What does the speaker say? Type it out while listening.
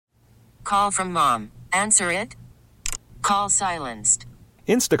Call from mom. Answer it. Call silenced.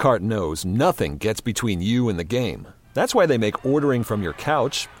 Instacart knows nothing gets between you and the game. That's why they make ordering from your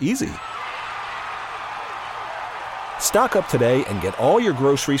couch easy. Stock up today and get all your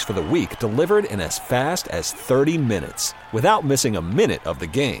groceries for the week delivered in as fast as 30 minutes without missing a minute of the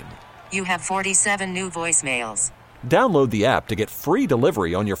game. You have 47 new voicemails. Download the app to get free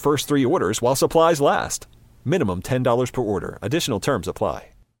delivery on your first 3 orders while supplies last. Minimum $10 per order. Additional terms apply.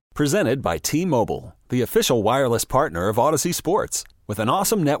 Presented by T-Mobile, the official wireless partner of Odyssey Sports. With an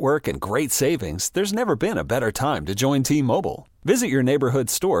awesome network and great savings, there's never been a better time to join T-Mobile. Visit your neighborhood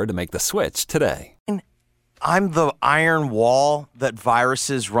store to make the switch today. I'm the iron wall that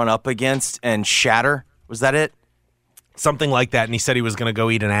viruses run up against and shatter. Was that it? Something like that, and he said he was going to go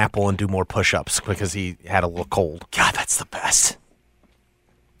eat an apple and do more push-ups because he had a little cold. God, that's the best.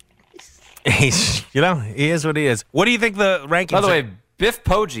 He is what he is. What do you think the rankings By the way, Biff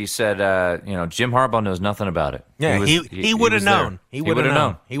Poggi said, Jim Harbaugh knows nothing about it. Yeah, he would have known. He would have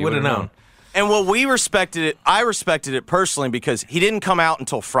known. He would have known. And we respected it. I respected it personally because he didn't come out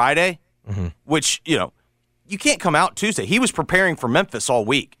until Friday, which, you can't come out Tuesday. He was preparing for Memphis all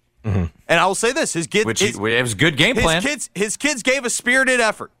week. And I will say this, it was a good game plan. His kids gave a spirited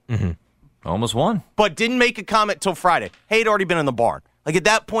effort. Almost won. But didn't make a comment till Friday. Hey, he'd already been in the barn. Like at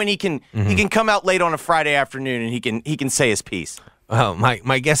that point, he can come out late on a Friday afternoon and he can say his piece. Oh,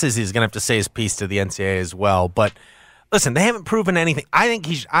 my guess is he's going to have to say his piece to the NCAA as well. But listen, they haven't proven anything. I think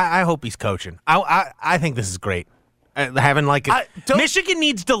I hope he's coaching. I think this is great. Having Michigan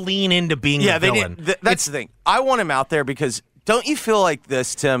needs to lean into being the villain. That's the thing. I want him out there because don't you feel like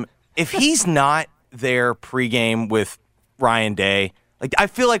this, Tim? If he's not there pregame with Ryan Day, I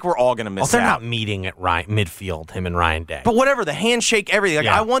feel like we're all going to miss out. They're not meeting at midfield, him and Ryan Day. But whatever, the handshake, everything.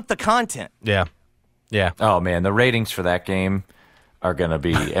 I want the content. Yeah. Oh, man, the ratings for that game are going to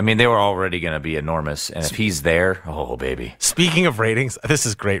be, they were already going to be enormous. And if he's there, oh, baby. Speaking of ratings, this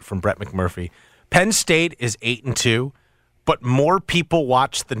is great from Brett McMurphy. Penn State is 8-2, but more people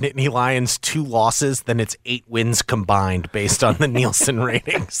watch the Nittany Lions' 2 losses than its 8 wins combined based on the Nielsen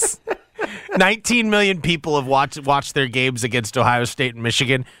ratings. 19 million people have watched their games against Ohio State and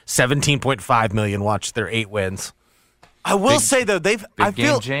Michigan. 17.5 million watched their 8 wins. I will say, though,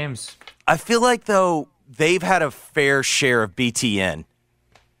 James. I feel like, though, they've had a fair share of BTN.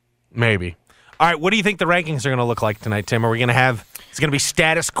 Maybe. All right, what do you think the rankings are going to look like tonight, Tim? Are we going to have – is it going to be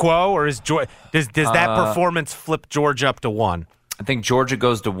status quo, or does that performance flip Georgia up to 1? I think Georgia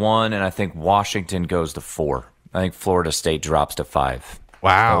goes to 1, and I think Washington goes to 4. I think Florida State drops to 5.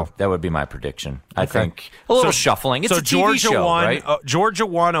 Wow. So that would be my prediction. I think a little shuffling. It's a TV Georgia show, 1, right? Georgia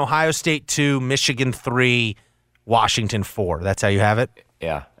 1, Ohio State 2, Michigan 3, Washington 4. That's how you have it?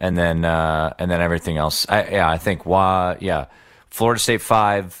 Yeah, and then everything else. I think Florida State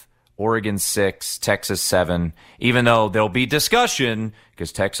 5, Oregon 6, Texas 7. Even though there'll be discussion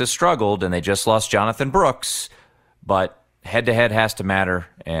because Texas struggled and they just lost Jonathan Brooks, but head-to-head has to matter,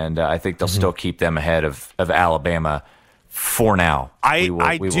 and I think they'll still keep them ahead of Alabama for now.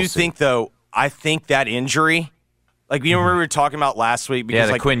 I do think, though, I think that injury, remember we were talking about last week?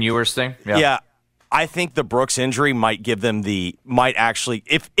 Because, the Quinn Ewers thing? Yeah. I think the Brooks injury might give them might actually,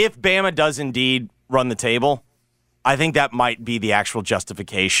 if Bama does indeed run the table, I think that might be the actual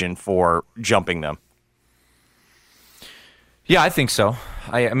justification for jumping them. Yeah, I think so.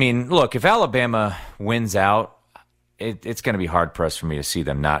 I mean, look, if Alabama wins out, it's going to be hard-pressed for me to see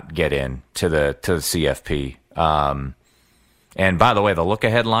them not get in to the CFP. And by the way, the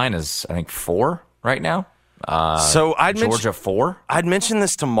look-ahead line is, I think, 4 right now. So Georgia 4? I'd mentioned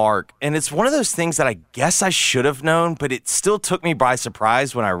this to Mark, and it's one of those things that I guess I should have known, but it still took me by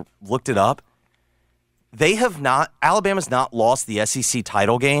surprise when I looked it up. Alabama's not lost the SEC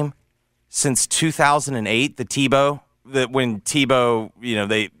title game since 2008, when Tebow,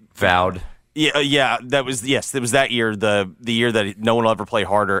 they vowed. Yeah, that was that year, the year that no one will ever play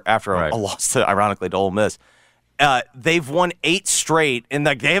harder after a loss ironically to Ole Miss. They've won 8 straight, and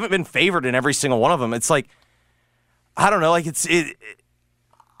they haven't been favored in every single one of them. It's I don't know,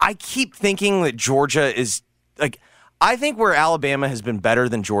 I keep thinking that Georgia is I think where Alabama has been better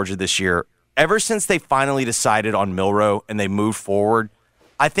than Georgia this year, ever since they finally decided on Milroe and they moved forward,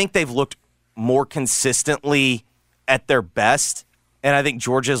 I think they've looked more consistently at their best, and I think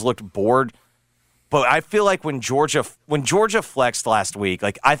Georgia has looked bored. But I feel like when Georgia flexed last week,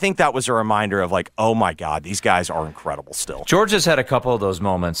 I think that was a reminder of oh my God, these guys are incredible still. Georgia's had a couple of those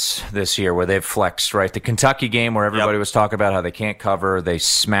moments this year where they've flexed, right? The Kentucky game where everybody was talking about how they can't cover, they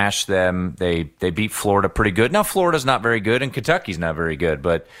smashed them, they beat Florida pretty good. Now Florida's not very good and Kentucky's not very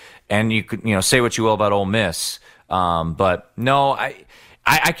good, and you could say what you will about Ole Miss, but no,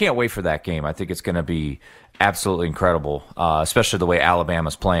 I can't wait for that game. I think it's going to be absolutely incredible, especially the way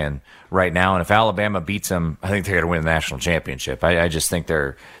Alabama's playing right now. And if Alabama beats them, I think they're going to win the national championship. I just think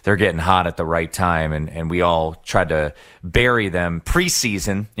they're getting hot at the right time, and we all tried to bury them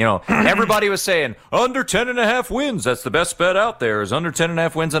preseason. Everybody was saying, under 10.5 wins, that's the best bet out there, is under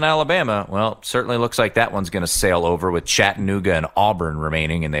 10.5 wins in Alabama. Well, certainly looks like that one's going to sail over with Chattanooga and Auburn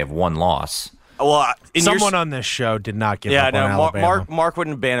remaining, and they have one loss. Well, someone on this show did not give up on Alabama. Mark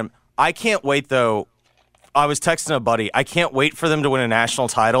wouldn't ban him. I can't wait, though. I was texting a buddy. I can't wait for them to win a national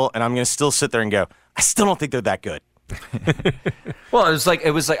title, and I'm going to still sit there and go, I still don't think they're that good. Well, it was like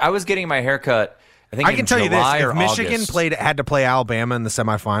I was getting my haircut. I can tell you this: if Michigan had to play Alabama in the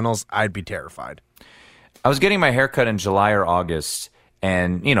semifinals, I'd be terrified. I was getting my haircut in July or August,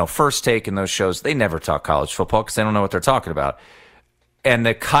 and First Take in those shows, they never talk college football because they don't know what they're talking about. And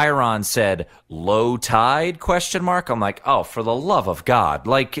the chyron said low tide ? I'm like, oh, for the love of God!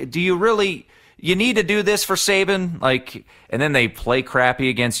 Like, do you really? You need to do this for Saban? And then they play crappy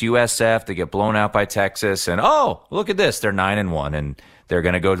against USF. They get blown out by Texas. And, oh, look at this. They're 9-1, and they're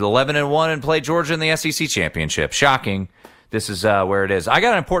going to go to 11-1 and play Georgia in the SEC championship. Shocking. This is where it is. I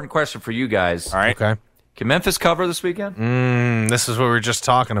got an important question for you guys. All right. Okay. Can Memphis cover this weekend? This is what we were just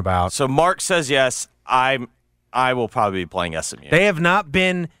talking about. So Mark says yes. I will probably be playing SMU. They have not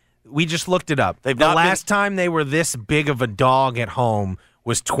been – we just looked it up. The last time they were this big of a dog at home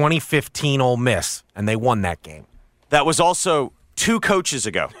was 2015 Ole Miss, and they won that game. That was also 2 coaches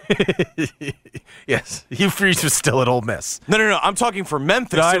ago. Yes. Hugh Freeze was still at Ole Miss. No. I'm talking for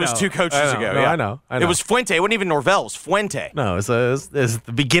Memphis. No, it was 2 coaches ago. No, yeah. I know. It was Fuente. It wasn't even Norvell. It was Fuente. No, it was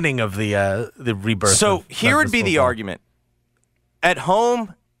the beginning of the rebirth. So here would be the argument. At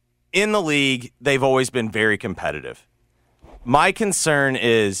home, in the league, they've always been very competitive. My concern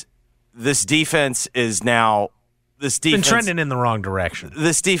is this defense is now – This defense been trending in the wrong direction.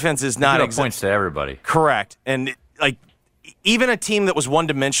 This defense is not points to everybody. Correct. And even a team that was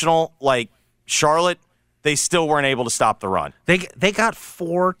one-dimensional like Charlotte, they still weren't able to stop the run. They got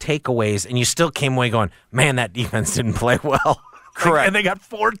 4 takeaways, and you still came away going, man, that defense didn't play well. Correct. And they got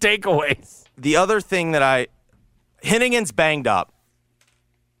 4 takeaways. The other thing that Hennigan's banged up.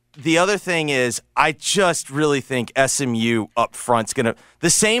 The other thing is, I just really think SMU up front's going to – the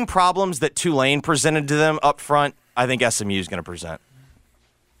same problems that Tulane presented to them up front, I think SMU is going to present.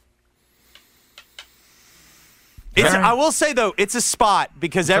 I will say, though, it's a spot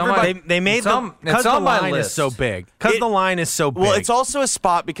because everybody – they made them – because the line is so big. Because the line is so big. Well, it's also a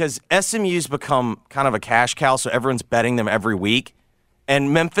spot because SMU's become kind of a cash cow, so everyone's betting them every week.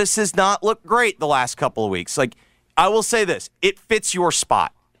 And Memphis has not looked great the last couple of weeks. I will say this. It fits your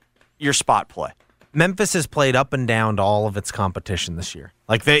spot. Your spot play. Memphis has played up and down to all of its competition this year.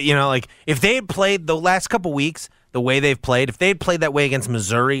 If they had played the last couple weeks the way they've played, if they had played that way against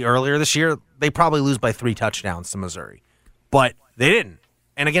Missouri earlier this year, they probably lose by 3 touchdowns to Missouri. But they didn't.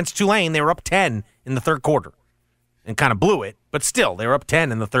 And against Tulane, they were up 10 in the third quarter and kind of blew it. But still, they were up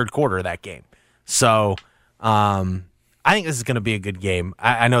 10 in the third quarter of that game. So I think this is going to be a good game.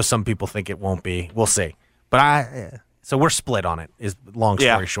 I know some people think it won't be. We'll see. But so we're split on it, is long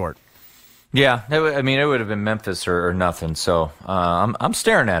story short. Yeah, it would have been Memphis or nothing. So I'm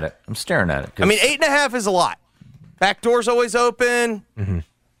staring at it. 8.5 is a lot. Back door's always open.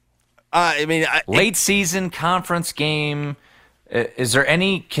 Mm-hmm. Late season conference game. Is there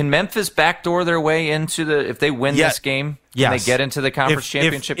any? Can Memphis backdoor their way into if they win this game? Yes. Can they get into the conference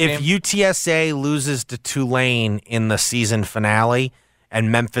championship game? If UTSA loses to Tulane in the season finale,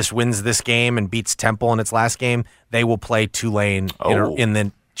 and Memphis wins this game and beats Temple in its last game, they will play Tulane in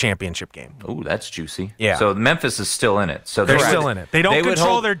the championship game. Oh, that's juicy. Yeah. So Memphis is still in it. So they're still in it. They don't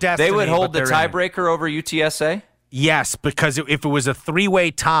control their destiny. They would hold the tiebreaker over UTSA? Yes, because if it was a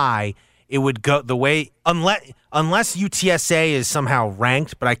 3-way tie, it would go the way unless UTSA is somehow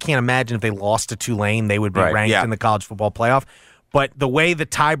ranked, but I can't imagine if they lost to Tulane, they would be ranked in the college football playoff. But the way the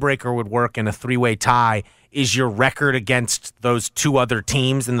tiebreaker would work in a 3-way tie is your record against those 2 other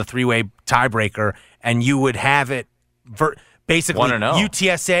teams in the 3-way tiebreaker, and you would have it basically 1-0.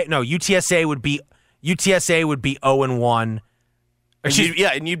 UTSA would be 0-1. And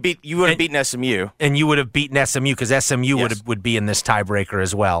you would have beaten SMU. And you would have beaten SMU because SMU would be in this tiebreaker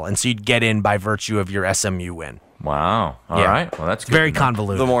as well. And so you'd get in by virtue of your SMU win. Wow. All right. Well, that's good. Very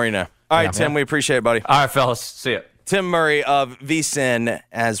convoluted. The more you know. All right, Tim, we appreciate it, buddy. All right, fellas. See ya. Tim Murray of VSiN,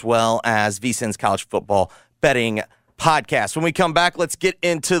 as well as VSiN's College Football Betting Podcast. When we come back, let's get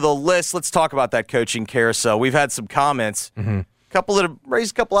into the list. Let's talk about that coaching carousel. We've had some comments. Mm-hmm. Couple that have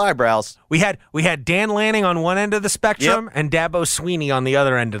raised a couple eyebrows. We had Dan Lanning on one end of the spectrum and Dabo Swinney on the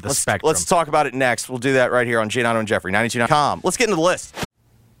other end of the spectrum. Let's talk about it next. We'll do that right here on Giannotto and Jeffrey, 92.com. Let's get into the list.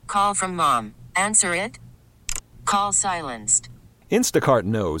 Call from mom. Answer it. Call silenced. Instacart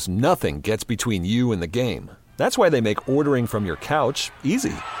knows nothing gets between you and the game. That's why they make ordering from your couch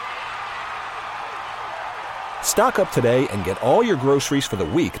easy. Stock up today and get all your groceries for the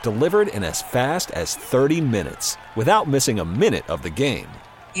week delivered in as fast as 30 minutes without missing a minute of the game.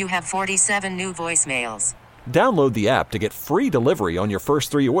 You have 47 new voicemails. Download the app to get free delivery on your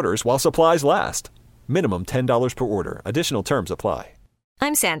first 3 orders while supplies last. Minimum $10 per order. Additional terms apply.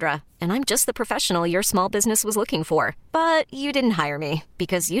 I'm Sandra, and I'm just the professional your small business was looking for. But you didn't hire me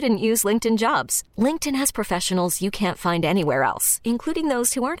because you didn't use LinkedIn Jobs. LinkedIn has professionals you can't find anywhere else, including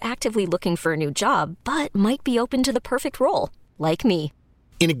those who aren't actively looking for a new job, but might be open to the perfect role, like me.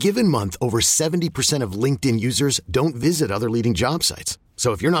 In a given month, over 70% of LinkedIn users don't visit other leading job sites.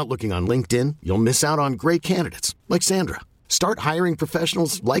 So if you're not looking on LinkedIn, you'll miss out on great candidates like Sandra. Start hiring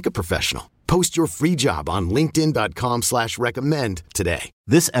professionals like a professional. Post your free job on linkedin.com/recommend today.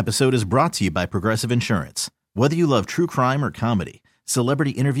 This episode is brought to you by Progressive Insurance. Whether you love true crime or comedy,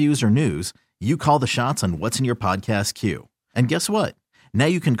 celebrity interviews or news, you call the shots on what's in your podcast queue. And guess what? Now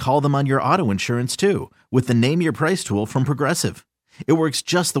you can call them on your auto insurance too with the Name Your Price tool from Progressive. It works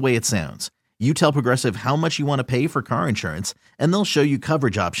just the way it sounds. You tell Progressive how much you want to pay for car insurance, and they'll show you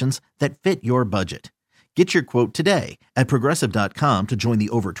coverage options that fit your budget. Get your quote today at Progressive.com to join the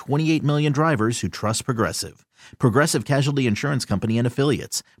over 28 million drivers who trust Progressive. Progressive Casualty Insurance Company and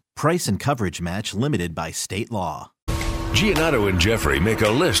Affiliates. Price and coverage match limited by state law. Giannato and Jeffrey make a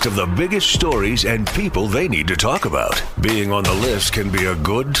list of the biggest stories and people they need to talk about. Being on the list can be a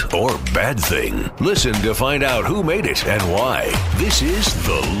good or bad thing. Listen to find out who made it and why. This is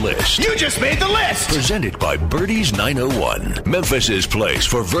The List. You just made the list! Presented by Birdies 901, Memphis's place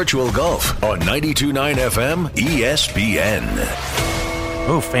for virtual golf on 92.9 FM ESPN.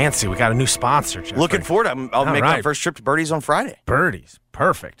 Oh, fancy. We got a new sponsor, Jeffrey. Looking forward. I'll make my first trip to Birdies on Friday. Birdies.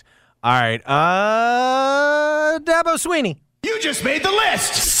 Perfect. All right. Dabo Swinney. You just made the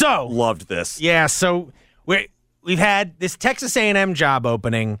list! So. Loved this. Yeah, so we've had this Texas A&M job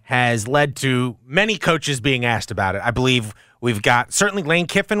opening has led to many coaches being asked about it. I believe we've got, certainly Lane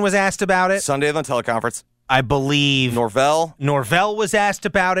Kiffin was asked about it. Sunday on the teleconference. I believe Norvell was asked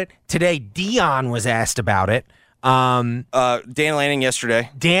about it. Today, Dion was asked about it. Dan Lanning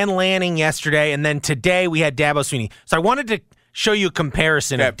yesterday. And then today we had Dabo Swinney. So I wanted to show you a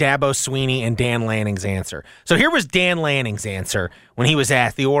comparison of Dabo Swinney and Dan Lanning's answer. So here was Dan Lanning's answer when he was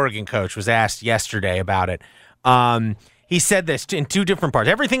asked, the Oregon coach was asked yesterday about it. He said this in 2 different parts.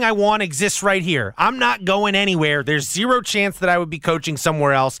 Everything I want exists right here. I'm not going anywhere. There's zero chance that I would be coaching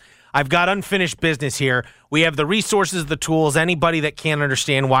somewhere else. I've got unfinished business here. We have the resources, the tools. Anybody that can't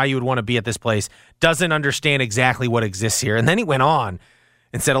understand why you would want to be at this place doesn't understand exactly what exists here. And then he went on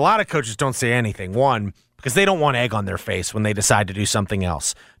and said a lot of coaches don't say anything. 1, because they don't want egg on their face when they decide to do something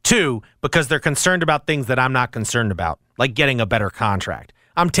else. 2, because they're concerned about things that I'm not concerned about, like getting a better contract.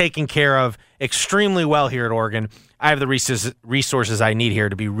 I'm taken care of extremely well here at Oregon. I have the resources I need here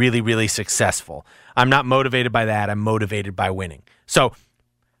to be really, really successful. I'm not motivated by that. I'm motivated by winning. So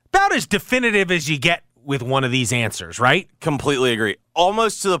about as definitive as you get with one of these answers, right? Completely agree.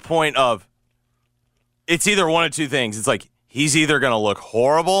 Almost to the point of it's either one of 2 things. It's like he's either going to look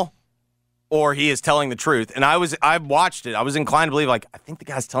horrible or he is telling the truth. And I watched it. I was inclined to believe, I think the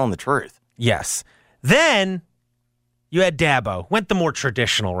guy's telling the truth. Yes. Then you had Dabo. Went the more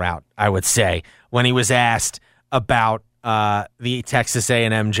traditional route, I would say, when he was asked about the Texas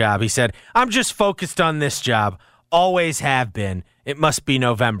A&M job. He said, I'm just focused on this job. Always have been. It must be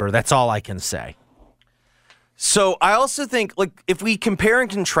November. That's all I can say. So I also think, if we compare and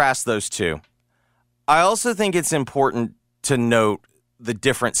contrast those 2, I also think it's important to note the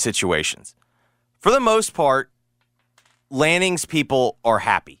different situations. For the most part, Lanning's people are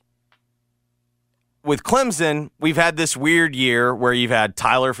happy. With Clemson, we've had this weird year where you've had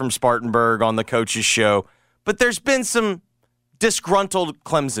Tyler from Spartanburg on the coach's show, but there's been some disgruntled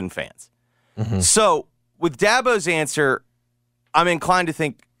Clemson fans. Mm-hmm. So with Dabo's answer, I'm inclined to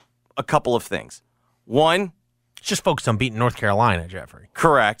think a couple of things. 1, just focus on beating North Carolina, Jeffrey.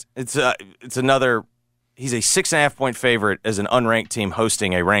 Correct. It's another. He's a 6.5-point favorite as an unranked team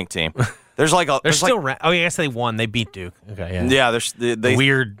hosting a ranked team. There's still oh, yes, they won. They beat Duke. Okay, yeah. Yeah, there's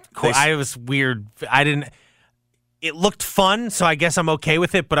weird. I was weird. I didn't. It looked fun, so I guess I'm okay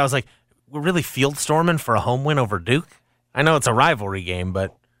with it. But I was like, we're really field storming for a home win over Duke. I know it's a rivalry game,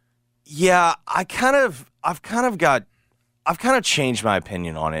 but yeah, I've kind of changed my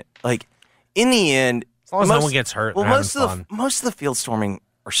opinion on it. In the end, as long as no one gets hurt, most of the field storming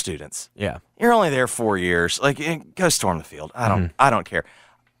are students. Yeah, you're only there 4 years. Go storm the field. I don't care.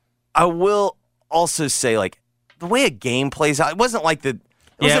 I will also say, the way a game plays out, it wasn't like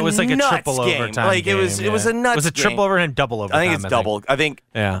It was like a triple game. overtime. Like game, it was a nuts. It was a triple overtime and double overtime. I think it's double. I think.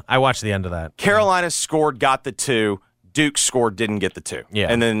 Yeah, I watched the end of that. Carolina scored, got the 2. Duke scored, didn't get the 2. Yeah,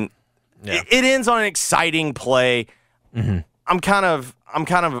 and then it ends on an exciting play. Mm-hmm. I'm kind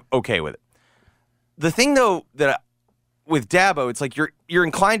of okay with it. The thing though with Dabo, it's like you're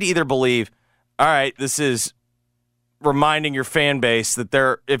inclined to either believe, all right, this is reminding your fan base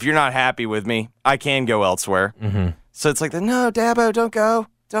that if you're not happy with me, I can go elsewhere. Mm-hmm. So it's like, no, Dabo, don't go.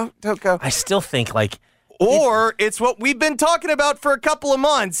 Don't go. I still think it's what we've been talking about for a couple of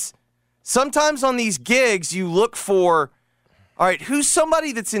months. Sometimes on these gigs, you look for, all right, who's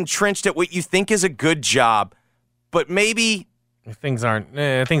somebody that's entrenched at what you think is a good job, but maybe things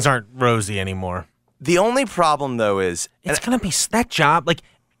aren't rosy anymore. The only problem, though, is it's going to be that job. Like,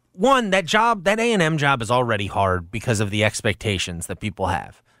 one, that A&M job is already hard because of the expectations that people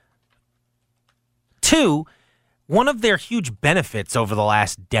have. 2, one of their huge benefits over the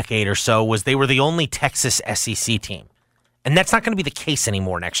last decade or so was they were the only Texas SEC team. And that's not going to be the case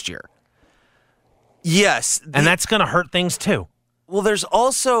anymore next year. Yes. And that's going to hurt things, too. Well, there's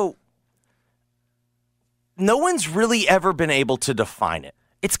also no one's really ever been able to define it.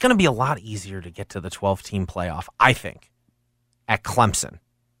 It's going to be a lot easier to get to the 12-team playoff, I think, at Clemson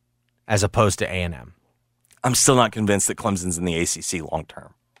as opposed to A&M. I'm still not convinced that Clemson's in the ACC long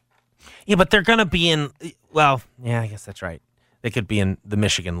term. Yeah, but they're going to be in, well, yeah, I guess that's right. They could be in the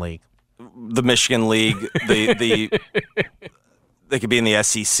Michigan League. The Michigan League, they could be in the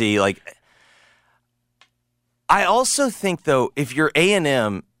SEC. Like, I also think, though, if you're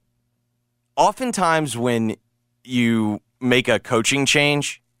A&M, oftentimes when you make a coaching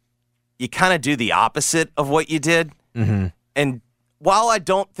change, you kind of do the opposite of what you did. Mm-hmm. And while I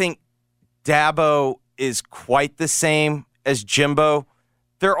don't think Dabo is quite the same as Jimbo,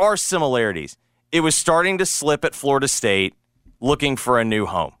 there are similarities. It was starting to slip at Florida State, looking for a new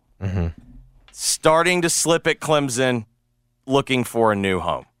home. Mm-hmm. Starting to slip at Clemson, looking for a new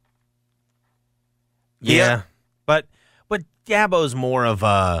home. Yeah. But Dabo's more of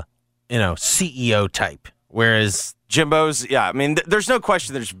a, CEO type, whereas Jimbo's, I mean, there's no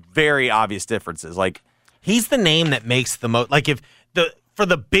question there's very obvious differences. Like, he's the name that makes the most, like for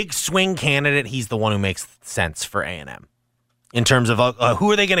the big swing candidate, he's the one who makes sense for A&M in terms of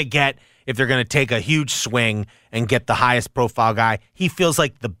who are they going to get if they're going to take a huge swing and get the highest profile guy. He feels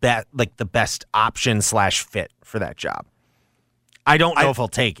like the best option / fit for that job. I don't know if he'll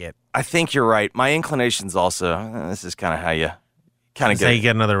take it. I think you're right. My inclination's also, this is kind of how you kind of get. How you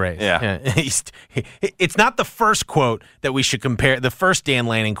get another raise. Yeah. It's not the first quote that we should compare. The first Dan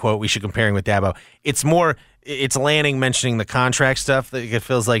Lanning quote we should comparing with Dabo. It's Lanning mentioning the contract stuff that it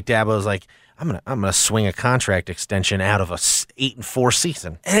feels like Dabo's like, I'm gonna swing a contract extension out of a 8-4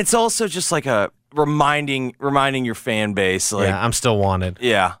 season. And it's also just like a reminding your fan base. Like, I'm still wanted.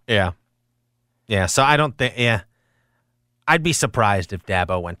 Yeah. So I don't think. Yeah. I'd be surprised if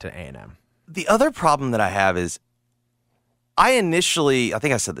Dabo went to A&M. The other problem that I have is I think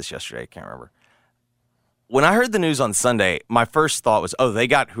I said this yesterday, I can't remember. When I heard the news on Sunday, my first thought was, they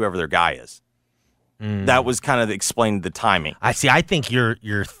got whoever their guy is. That was kind of explained the timing. I see. I think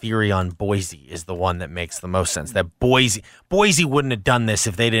your theory on Boise is the one that makes the most sense. That Boise wouldn't have done this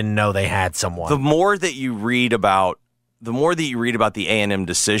if they didn't know they had someone. The more that you read about the A&M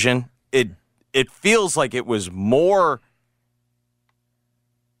decision, it feels like it was more.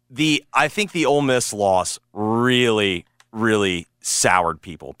 I think the Ole Miss loss really, really soured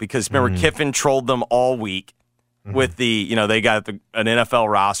people because remember Kiffin trolled them all week with they got an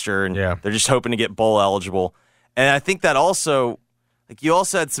NFL roster and they're just hoping to get bowl eligible. And I think that also, like, you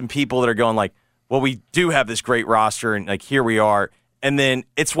also had some people that are going like, well, we do have this great roster and like here we are. And then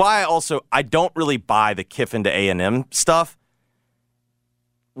it's why I don't really buy the Kiffin to A&M stuff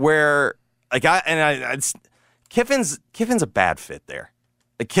where like Kiffin's a bad fit there.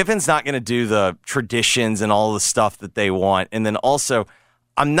 Like, Kiffin's not going to do the traditions and all the stuff that they want. And then also,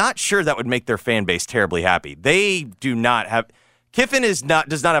 I'm not sure that would make their fan base terribly happy. They do not have – Kiffin does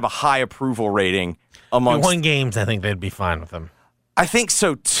not have a high approval rating amongst – If he won games, I think they'd be fine with him. I think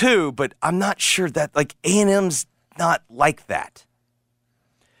so, too, but I'm not sure that – like, A&M's not like that.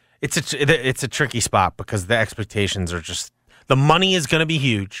 It's a tricky spot because the expectations are just – the money is going to be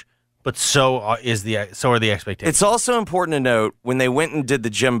huge. But so are the expectations. It's also important to note, when they went and did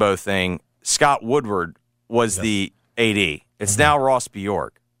the Jimbo thing, Scott Woodward was the AD. It's now Ross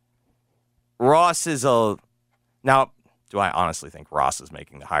Bjork. Ross is now, do I honestly think Ross is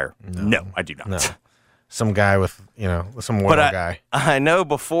making the hire? No, I do not. No. Some guy with, some water guy. I know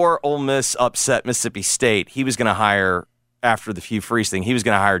before Ole Miss upset Mississippi State, he was going to hire, after the Hugh Freeze thing, he was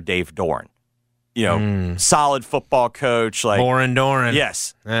going to hire Dave Doran. solid football coach. Like Boren Doran.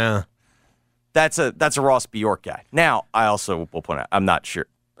 Yes. Yeah. That's a Ross Bjork guy. Now, I also will point out, I'm not sure.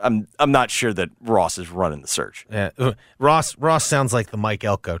 I'm not sure that Ross is running the search. Yeah. Ross sounds like the Mike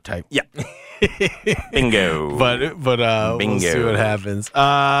Elko type. Yeah. Bingo. But Bingo. We'll see what happens.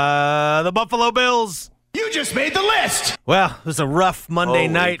 The Buffalo Bills. You just made the list. Well, it was a rough Monday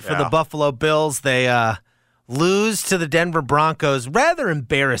night for the Buffalo Bills. They lose to the Denver Broncos rather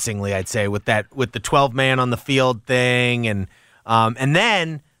embarrassingly, I'd say, with the 12-man on the field thing, and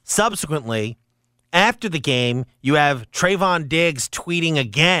then subsequently after the game, you have Trayvon Diggs tweeting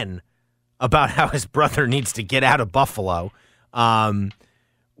again about how his brother needs to get out of Buffalo,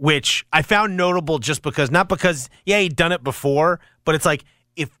 which I found notable just because, not because, he'd done it before, but it's like,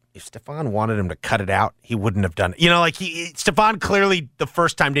 if Stephon wanted him to cut it out, he wouldn't have done it. Stephon clearly the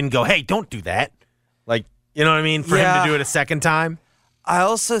first time didn't go, hey, don't do that. Like, you know what I mean? For him to do it a second time. I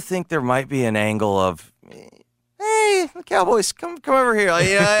also think there might be an angle of, hey, Cowboys, come over here.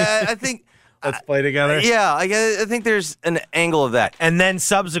 I think... Let's play together? Yeah, I think there's an angle of that. And then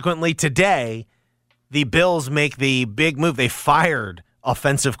subsequently today, the Bills make the big move. They fired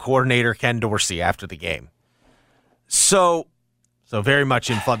offensive coordinator Ken Dorsey after the game. So very much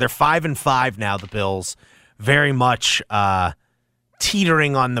in flood. They're 5-5 now, the Bills. Very much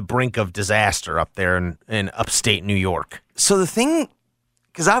teetering on the brink of disaster up there in upstate New York. So the thing,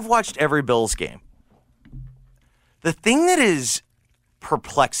 because I've watched every Bills game, the thing that is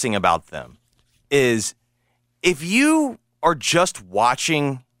perplexing about them is if you are just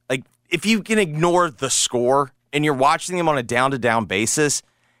watching, like if you can ignore the score and you're watching them on a down-to-down basis,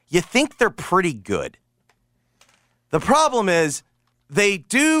 you think they're pretty good. The problem is they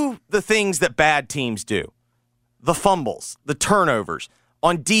do the things that bad teams do. The fumbles, the turnovers.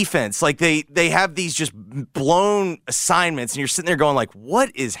 On defense, like they have these just blown assignments and you're sitting there going like,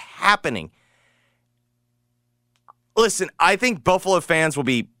 what is happening? Listen, I think Buffalo fans will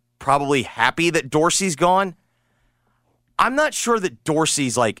be probably happy that Dorsey's gone. I'm not sure that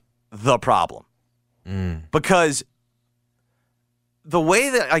Dorsey's like the problem. Because the way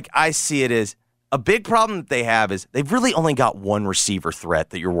that I see it is a big problem that they have is they've really only got one receiver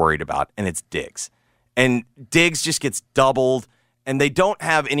threat that you're worried about, and it's Diggs. And Diggs just gets doubled, and they don't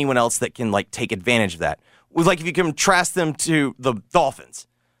have anyone else that can like take advantage of that. With like if you contrast them to the Dolphins,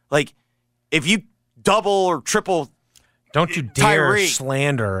 like if you double or triple. Don't you dare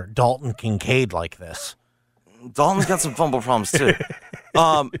slander Dalton Kincaid like this. Dalton's got some fumble problems too.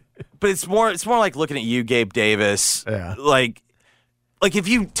 But it's more like looking at you, Gabe Davis. Yeah. Like if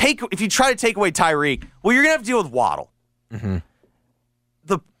you try to take away Tyreek, well, you're gonna have to deal with Waddle. Mm-hmm.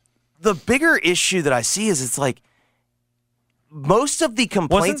 The bigger issue that I see is it's like most of the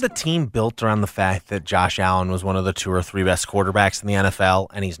complaints. Wasn't the team built around the fact that Josh Allen was one of the 2 or 3 best quarterbacks in the NFL,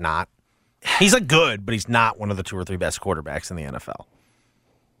 and he's not? He's good, but he's not one of the 2 or 3 best quarterbacks in the NFL.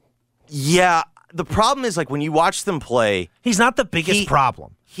 Yeah, the problem is like when you watch them play, he's not the biggest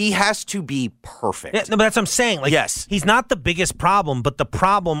problem. He has to be perfect. Yeah, no, but that's what I'm saying. Like, yes, he's not the biggest problem, but the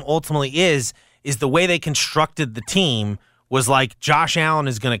problem ultimately is the way they constructed the team was like Josh Allen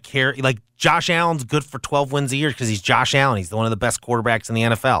is going to carry. Like Josh Allen's good for 12 wins a year because he's Josh Allen. He's one of the best quarterbacks in the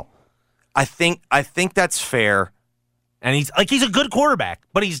NFL. I think that's fair, and he's a good quarterback,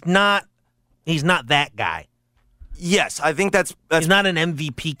 but he's not. He's not that guy. Yes, I think that's he's not an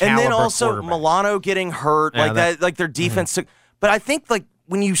MVP caliber. And then also Milano getting hurt, like that, like their defense. Mm-hmm. But I think like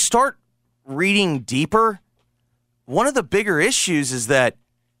when you start reading deeper, one of the bigger issues is that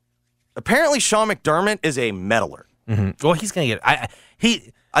apparently Sean McDermott is a meddler. Mm-hmm. Well, he's going to get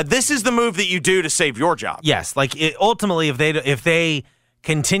this is the move that you do to save your job. Yes, like ultimately, if they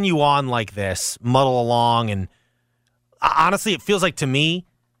continue on like this, muddle along, and honestly, it feels like to me.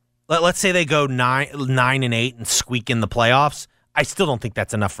 Let's say they go 9-8 and squeak in the playoffs. I still don't think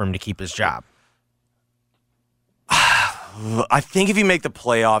that's enough for him to keep his job. I think if you make the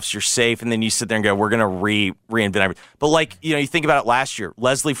playoffs, you're safe, and then you sit there and go, "We're going to reinvent everything." But like you think about it last year,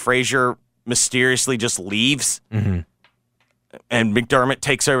 Leslie Frazier mysteriously just leaves, mm-hmm. and McDermott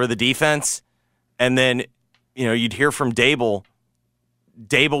takes over the defense, and then you'd hear from Dable.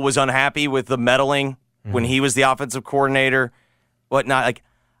 Dable was unhappy with the meddling when he was the offensive coordinator, whatnot. Like.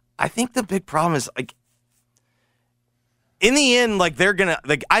 I think the big problem is like in the end, like they're gonna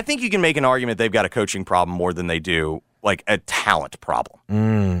like. I think you can make an argument they've got a coaching problem more than they do like a talent problem.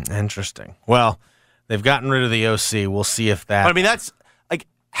 Interesting. Well, they've gotten rid of the OC. We'll see if that. But, I mean, that's like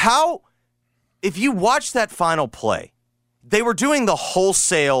how. If you watch that final play, they were doing the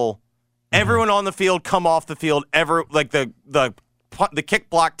wholesale. Everyone on the field come off the field. The kick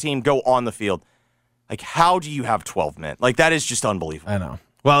block team go on the field. Like, how do you have 12 men? Like, that is just unbelievable. I know.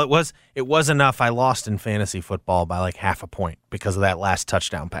 Well, it was enough. I lost in fantasy football by like half a point because of that last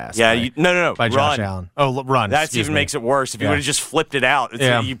touchdown pass. Yeah, no. By Josh run. Allen. Oh, run. That even makes it worse. If you would have just flipped it out,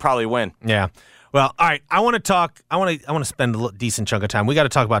 you probably win. Yeah. Well, all right. I want to talk. I want to spend a decent chunk of time. We got to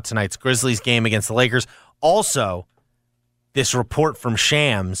talk about tonight's Grizzlies game against the Lakers. Also, this report from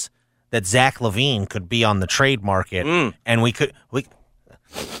Shams that Zach LaVine could be on the trade market, and we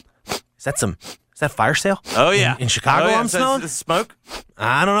is that fire sale? Oh, yeah. In Chicago, I'm smelling? Smoke?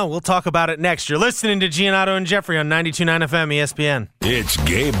 I don't know. We'll talk about it next. You're listening to Giannotto and Jeffrey on 92.9 FM ESPN. It's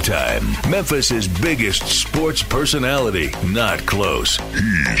game time. Memphis' biggest sports personality. Not close.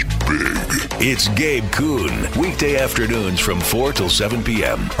 He's big. It's Gabe Kuhn. Weekday afternoons from 4 till 7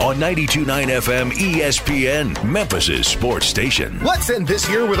 p.m. on 92.9 FM ESPN, Memphis' sports station. Let's end this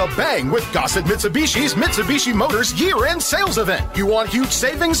year with a bang with Gossett Mitsubishi's Mitsubishi Motors year-end sales event. You want huge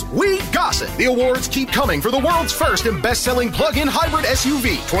savings? We Gossett. The awards keep coming for the world's first and best-selling plug-in hybrid SUV.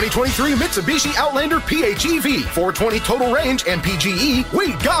 2023 Mitsubishi Outlander PHEV. 420 total range and PGE.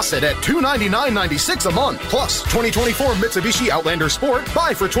 We Gossett at $299.96 a month. Plus, 2024 Mitsubishi Outlander Sport.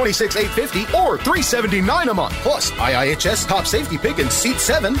 Buy for $26,850 or $379 a month. Plus, IIHS top safety pick in seat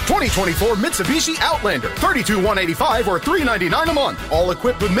 7. 2024 Mitsubishi Outlander. $32,185 or $399 a month. All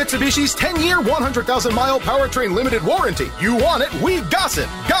equipped with Mitsubishi's 10-year, 100,000-mile powertrain limited warranty. You want it? We Gossett.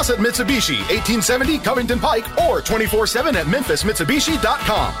 Gossett Mitsubishi. 1870 Covington Pike or 24/7 at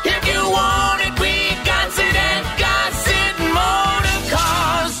MemphisMitsubishi.com. If you want it, we Gossett at Gossett Motor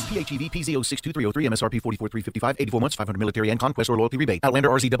Cars. PHEV PZ062303 MSRP 44,355 84 months 500 military and conquest or loyalty rebate. Outlander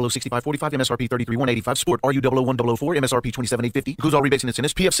RZ 006545 MSRP 33,185 Sport RU 001,004 MSRP 27,850 includes all rebates and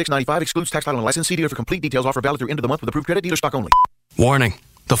incentives. PF 695 excludes tax title and license. See dealer for complete details. Offer valid through end of the month with approved credit. Dealer stock only. Warning: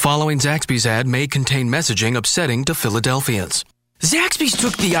 the following Zaxby's ad may contain messaging upsetting to Philadelphians. Zaxby's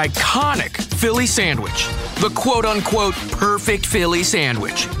took the iconic Philly sandwich, the quote-unquote perfect Philly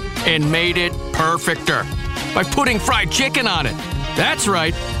sandwich, and made it perfecter by putting fried chicken on it. That's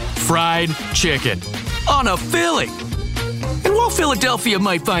right, fried chicken on a Philly. And while Philadelphia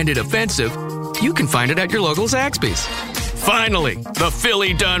might find it offensive, you can find it at your local Zaxby's. Finally, the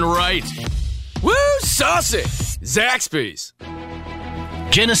Philly done right. Woo, saucy! Zaxby's.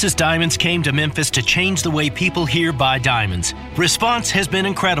 Genesis Diamonds came to Memphis to change the way people here buy diamonds. Response has been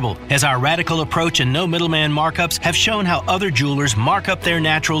incredible, as our radical approach and no middleman markups have shown how other jewelers mark up their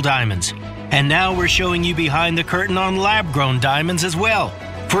natural diamonds. And now we're showing you behind the curtain on lab-grown diamonds as well.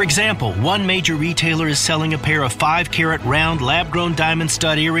 For example, one major retailer is selling a pair of 5-carat round lab-grown diamond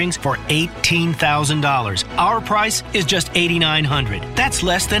stud earrings for $18,000. Our price is just $8,900. That's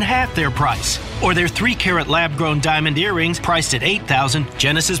less than half their price. Or their 3-carat lab-grown diamond earrings priced at $8,000.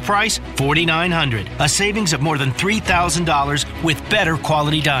 Genesis price, $4,900. A savings of more than $3,000 with better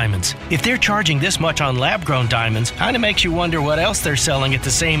quality diamonds. If they're charging this much on lab-grown diamonds, kind of makes you wonder what else they're selling at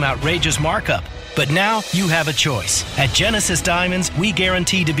the same outrageous markup. But now you have a choice. At Genesis Diamonds, we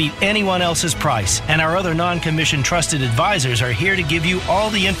guarantee to beat anyone else's price, and our other non-commissioned trusted advisors are here to give you all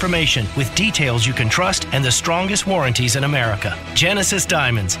the information with details you can trust and the strongest warranties in America. Genesis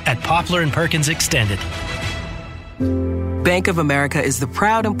Diamonds at Poplar and Perkins Extended. Bank of America is the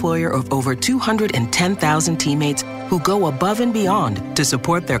proud employer of over 210,000 teammates who go above and beyond to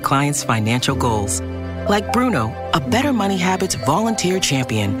support their clients' financial goals. Like Bruno, a Better Money Habits volunteer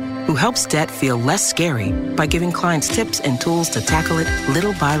champion who helps debt feel less scary by giving clients tips and tools to tackle it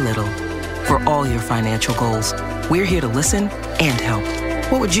little by little. For all your financial goals, we're here to listen and help.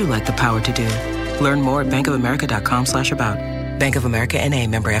 What would you like the power to do? Learn more at bankofamerica.com/about. Bank of America NA,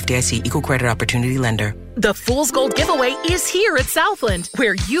 member FDIC, equal credit opportunity lender. The Fool's Gold giveaway is here at Southland,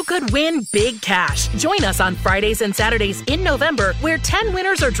 where you could win big cash. Join us on Fridays and Saturdays in November, where 10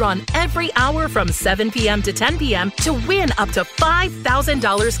 winners are drawn every hour from 7 p.m. to 10 p.m. to win up to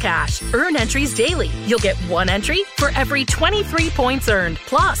 $5,000 cash. Earn entries daily. You'll get one entry for every 23 points earned,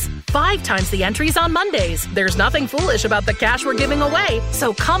 plus 5 times the entries on Mondays. There's nothing foolish about the cash we're giving away,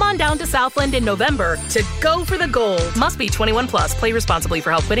 so come on down to Southland in November to go for the gold. Must be 21 plus. Play responsibly.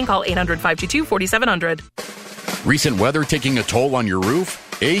 For help quitting, call 800-522-4700. Recent weather taking a toll on your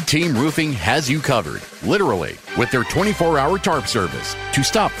roof? A-Team Roofing has you covered, literally, with their 24-hour tarp service to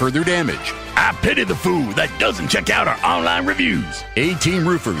stop further damage. I pity the fool that doesn't check out our online reviews.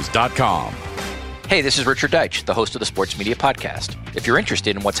 ATeamRoofers.com. Hey, this is Richard Deitch, the host of the Sports Media Podcast. If you're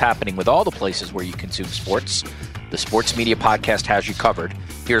interested in what's happening with all the places where you consume sports, the Sports Media Podcast has you covered.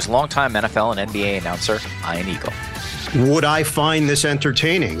 Here's longtime NFL and NBA announcer Ian Eagle. Would I find this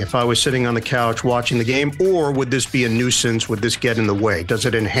entertaining if I was sitting on the couch watching the game, or would this be a nuisance? Would this get in the way? Does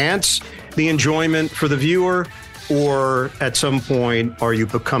it enhance the enjoyment for the viewer, or at some point are you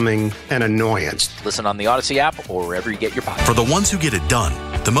becoming an annoyance? Listen on the Odyssey app or wherever you get your podcast. For the ones who get it done,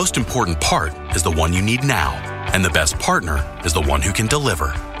 the most important part is the one you need now, and the best partner is the one who can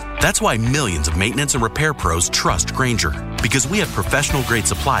deliver. That's why millions of maintenance and repair pros trust Grainger, because we have professional-grade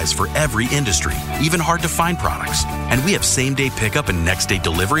supplies for every industry, even hard-to-find products. And we have same-day pickup and next-day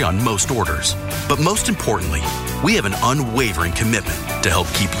delivery on most orders. But most importantly, we have an unwavering commitment to help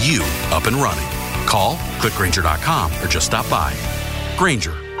keep you up and running. Call, click Grainger.com, or just stop by.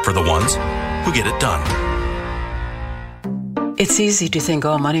 Grainger, for the ones who get it done. It's easy to think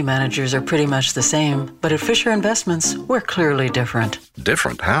all money managers are pretty much the same, but at Fisher Investments, we're clearly different.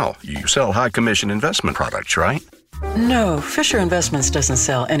 Different? How? You sell high-commission investment products, right? No, Fisher Investments doesn't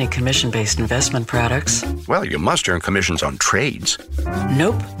sell any commission-based investment products. Well, you must earn commissions on trades.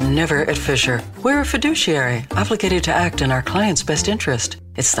 Nope, never at Fisher. We're a fiduciary, obligated to act in our client's best interest.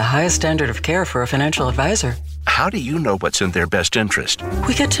 It's the highest standard of care for a financial advisor. How do you know what's in their best interest?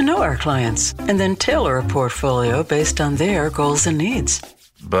 We get to know our clients and then tailor a portfolio based on their goals and needs.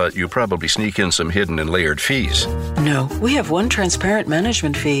 But you probably sneak in some hidden and layered fees. No, we have one transparent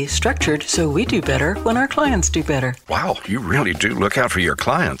management fee structured so we do better when our clients do better. Wow, you really do look out for your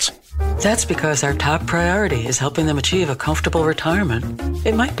clients. That's because our top priority is helping them achieve a comfortable retirement.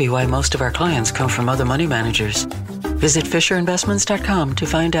 It might be why most of our clients come from other money managers. Visit FisherInvestments.com to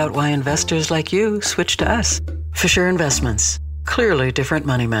find out why investors like you switch to us. Fisher Investments. Clearly different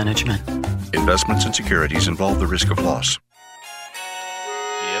money management. Investments and securities involve the risk of loss.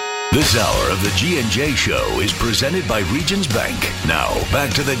 This hour of the G&J Show is presented by Regions Bank. Now,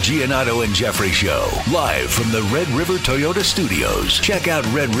 back to the Giannotto and Jeffrey Show, live from the Red River Toyota Studios. Check out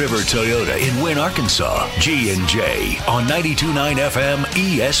Red River Toyota in Wynn, Arkansas. G&J on 92.9 FM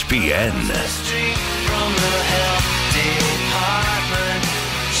ESPN.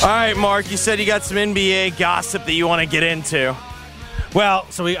 All right, Mark, you said you got some NBA gossip that you want to get into. Well,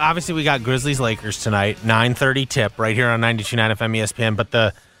 so we got Grizzlies-Lakers tonight, 9:30 tip right here on 92.9 FM ESPN, but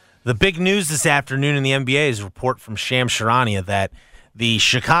the big news this afternoon in the NBA is a report from Shams Charania that the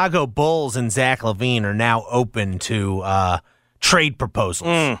Chicago Bulls and Zach LaVine are now open to trade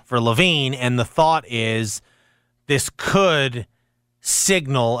proposals for LaVine, and the thought is this could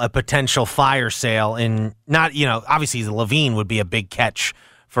signal a potential fire sale in not, obviously LaVine would be a big catch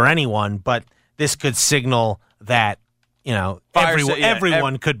for anyone, but this could signal that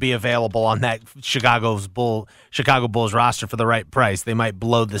everyone could be available on that Chicago Bulls roster for the right price. They might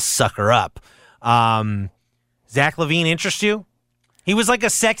blow this sucker up. Zach LaVine interest you? He was like a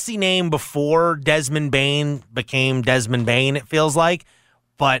sexy name before Desmond Bane became Desmond Bane, it feels like.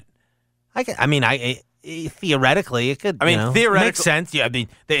 But, theoretically, it could theoretically make sense. Yeah,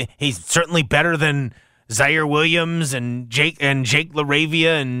 he's certainly better than Zaire Williams and Jake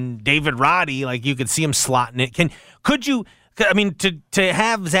LaRavia and David Roddy. Like, you could see him slotting it. Could you, to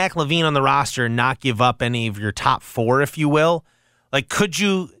have Zach LaVine on the roster and not give up any of your top four, if you will, like, could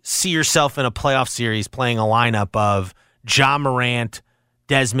you see yourself in a playoff series playing a lineup of Ja Morant,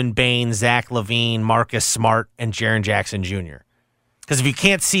 Desmond Bane, Zach LaVine, Marcus Smart, and Jaren Jackson Jr.? Because if you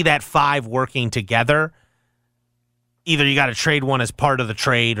can't see that five working together, either you got to trade one as part of the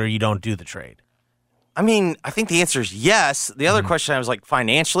trade or you don't do the trade. I think the answer is yes. The other question I was like,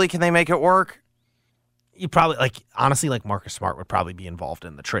 financially, can they make it work? You probably, honestly, Marcus Smart would probably be involved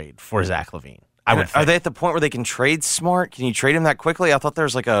in the trade for Zach LaVine. Are they at the point where they can trade Smart? Can you trade him that quickly? I thought there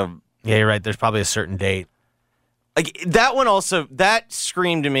was Yeah, you're right. There's probably a certain date. That one also, that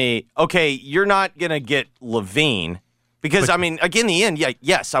screamed to me, okay, you're not going to get LaVine. Because, again, in the end,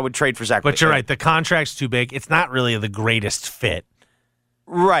 yes, I would trade for Zach. But you're right. The contract's too big. It's not really the greatest fit.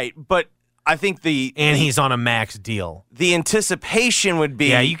 Right, but I think he's on a max deal. The anticipation would be...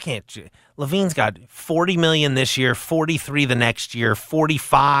 Yeah, you can't... LaVine's got $40 million this year, $43 the next year,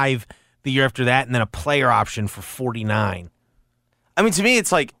 $45 the year after that, and then a player option for $49. To me,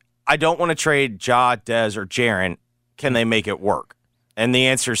 it's like, I don't want to trade Ja, Dez, or Jaren. Can they make it work? And the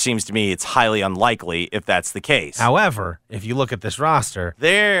answer seems to me it's highly unlikely if that's the case. However, if you look at this roster,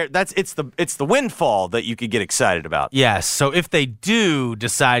 it's the windfall that you could get excited about. Yes. So if they do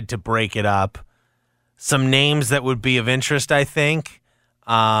decide to break it up, some names that would be of interest, I think.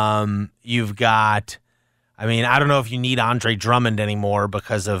 You've got, I don't know if you need Andre Drummond anymore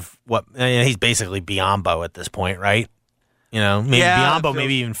because of he's basically Biyombo at this point, right? Maybe Biyombo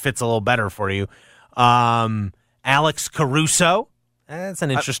maybe even fits a little better for you. Alex Caruso. That's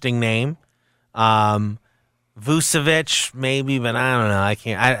an interesting name. Vucevic, maybe, but I don't know. I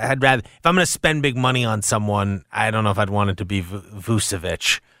can't. I'd rather, if I'm going to spend big money on someone, I don't know if I'd want it to be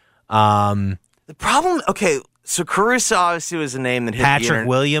Vucevic. The problem, so Caruso obviously was a name that hit Patrick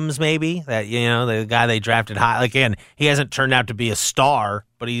Williams, maybe, that the guy they drafted high. Again, he hasn't turned out to be a star,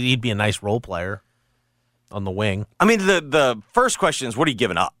 but he'd be a nice role player. on the wing. I mean, the first question is, what are you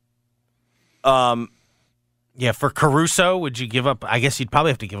giving up? Yeah, for Caruso, would you give up? I guess you'd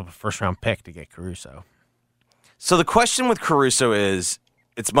probably have to give up a first-round pick to get Caruso. So the question with Caruso is,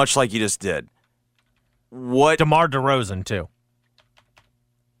 it's much like you just did. What DeMar DeRozan, too.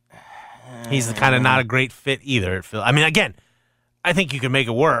 He's kind of not a great fit either. I mean, again, I think you can make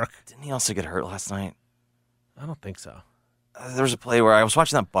it work. Didn't he also get hurt last night? I don't think so. There was a play where I was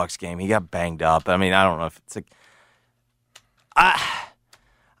watching that Bucks game. He got banged up. I mean, I don't know if it's like...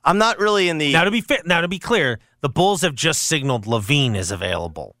 I'm not really in the... Now, to be clear, the Bulls have just signaled LaVine is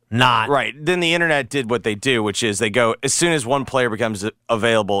available, not... Right. Then the internet did what they do, which is they go, as soon as one player becomes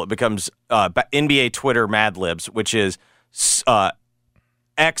available, it becomes NBA Twitter Mad Libs, which is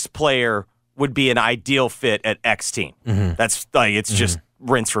X player would be an ideal fit at X team. Mm-hmm. That's like, it's just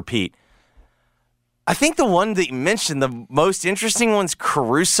rinse, repeat. I think the one that you mentioned, the most interesting one's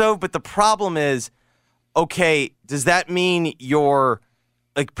Caruso, but the problem is, okay, does that mean you're...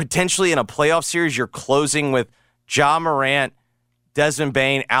 like potentially in a playoff series, you're closing with Ja Morant, Desmond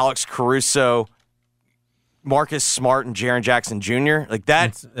Bane, Alex Caruso, Marcus Smart, and Jaren Jackson Jr.? Like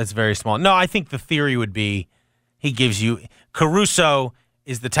that. That's very small. No, I think the theory would be he gives you Caruso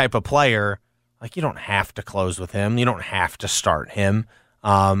is the type of player like you don't have to close with him. You don't have to start him.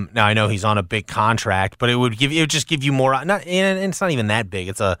 Now I know he's on a big contract, but it would just give you more. And it's not even that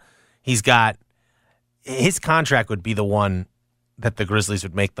big. He's got his contract would be the one that the Grizzlies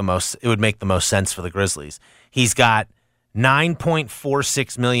would make the most. It would make the most sense for the Grizzlies. He's got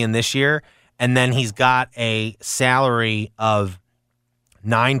 $9.46 million this year, and then he's got a salary of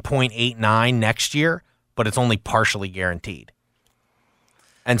 $9.89 next year, but it's only partially guaranteed.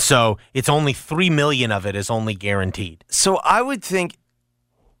 And so it's only $3 million of it is only guaranteed. So I would think,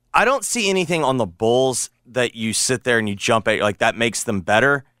 I don't see anything on the Bulls that you sit there and you jump at like that makes them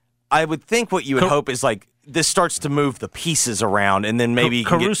better. I would think what you would hope is like this starts to move the pieces around, and then maybe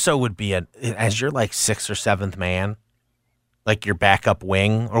Caruso would be as your like 6th or 7th man, like your backup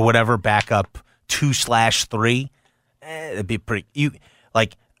wing or whatever, backup 2/3. It'd be pretty.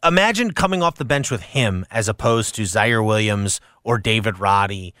 Imagine coming off the bench with him as opposed to Zaire Williams or David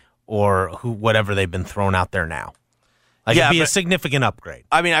Roddy or whatever they've been thrown out there now. It'd be a significant upgrade.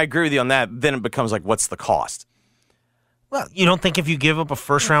 I mean, I agree with you on that. Then it becomes like, what's the cost? Well, you don't think if you give up a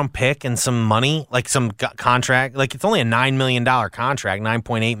first-round pick and some money, like some contract, like it's only a $9 million contract,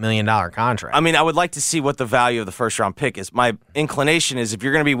 $9.8 million contract. I mean, I would like to see what the value of the first-round pick is. My inclination is if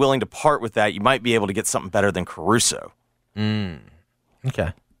you're going to be willing to part with that, you might be able to get something better than Caruso.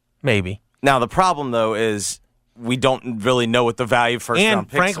 Okay. Maybe. Now, the problem, though, is we don't really know what the value of first-round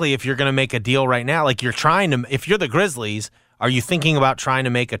picks are. And, frankly, if you're going to make a deal right now, like you're trying to – if you're the Grizzlies, are you thinking about trying to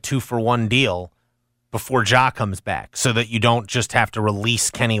make a 2-for-1 deal before Ja comes back so that you don't just have to release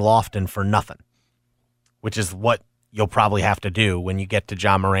Kenny Lofton for nothing, which is what you'll probably have to do when you get to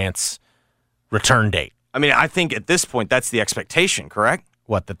Ja Morant's return date? I mean, I think at this point that's the expectation, correct?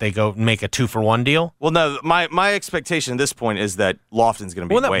 What, that they go make a 2-for-1 deal? Well, no, my expectation at this point is that Lofton's going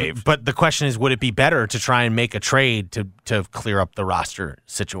to be waived. But the question is, would it be better to try and make a trade to clear up the roster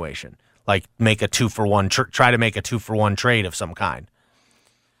situation? Like make a 2-for-1, try to make a 2-for-1 trade of some kind?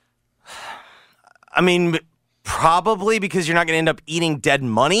 I mean, probably because you're not going to end up eating dead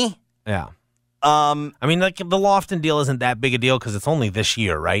money. Yeah. I mean, like the Lofton deal isn't that big a deal because it's only this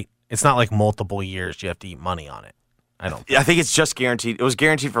year, right? It's not like multiple years you have to eat money on it. I think it's just guaranteed. It was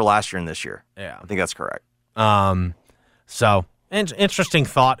guaranteed for last year and this year. Yeah. I think that's correct. So, interesting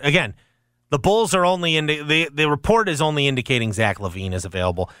thought. Again, the Bulls are only the report is only indicating Zach LaVine is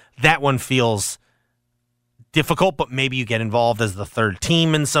available. That one feels difficult, but maybe you get involved as the third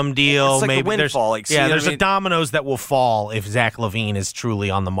team in some deal. It's like maybe the windfall. there's a dominoes that will fall if Zach LaVine is truly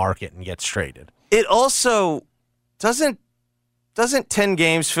on the market and gets traded. It also doesn't 10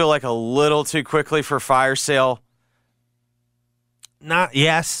 games feel like a little too quickly for fire sale?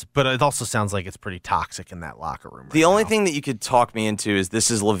 Yes, but it also sounds like it's pretty toxic in that locker room. The only thing that you could talk me into is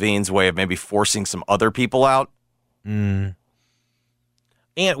this is LaVine's way of maybe forcing some other people out. And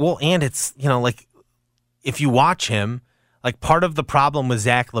it's, like if you watch him, like part of the problem with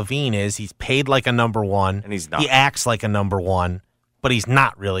Zach LaVine is he's paid like a number one. And he's not. He acts like a number one, but he's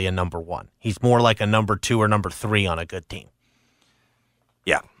not really a number one. He's more like a number 2 or number 3 on a good team.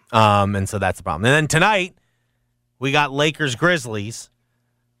 Yeah. And so that's the problem. And then tonight, we got Lakers-Grizzlies,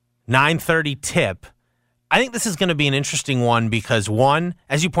 9:30 tip. I think this is going to be an interesting one because, one,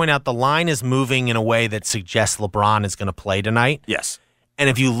 as you point out, the line is moving in a way that suggests LeBron is going to play tonight. Yes. And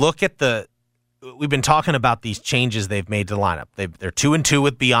if you look at we've been talking about these changes they've made to the lineup. They're 2-2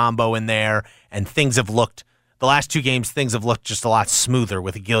 with Biyombo in there, and things have looked the last 2 games, things have looked just a lot smoother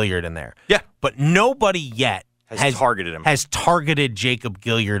with Gilliard in there. Yeah. But nobody yet has targeted him. Has targeted Jacob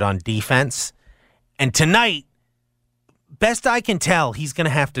Gilliard on defense. And tonight, best I can tell, he's going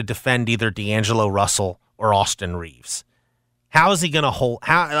to have to defend either D'Angelo Russell or Austin Reeves. How is he going to hold?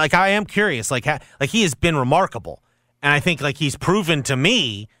 I am curious. He has been remarkable, and I think he's proven to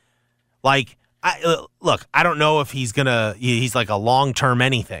me. I don't know if he's like a long-term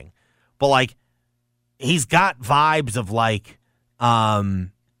anything, but he's got vibes of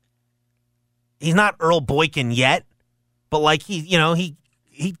he's not Earl Boykin yet, but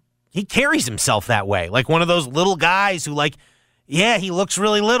he carries himself that way. Like one of those little guys who he looks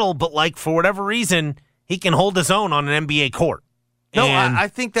really little, but for whatever reason, he can hold his own on an NBA court. No, I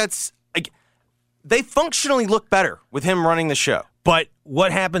think that's they functionally look better with him running the show. But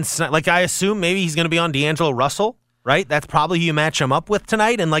what happens tonight? I assume maybe he's going to be on D'Angelo Russell, right? That's probably who you match him up with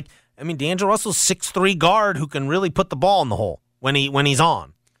tonight. And D'Angelo Russell's 6'3" guard who can really put the ball in the hole when he's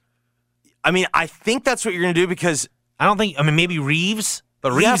on. I think that's what you're going to do because I don't think. Maybe Reeves,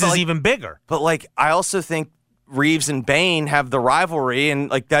 but Reeves is even bigger. But I also think Reeves and Bane have the rivalry, and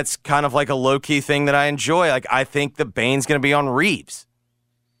that's kind of a low key thing that I enjoy. I think that Bane's going to be on Reeves,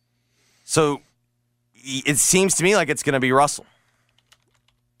 so it seems to me like it's going to be Russell.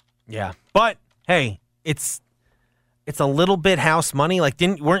 Yeah, but hey, it's a little bit house money.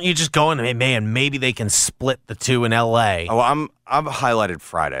 Weren't you just going, hey man, maybe they can split the 2 in L.A.? Oh, I'm highlighted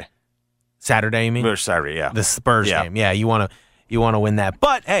Friday, Saturday. You mean? Or Saturday, yeah, the Spurs game. Yeah, you want to win that,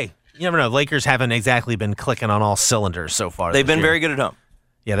 but hey. You never know. Lakers haven't exactly been clicking on all cylinders so far. They've been very good at home.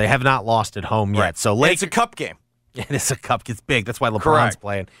 Yeah, they have not lost at home yet. So it's a cup game. It is a cup. It's big. That's why LeBron's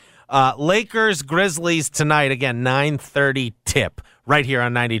playing. Lakers, Grizzlies tonight. Again, 9:30 tip right here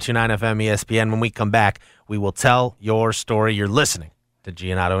on 92.9 FM ESPN. When we come back, we will tell your story. You're listening to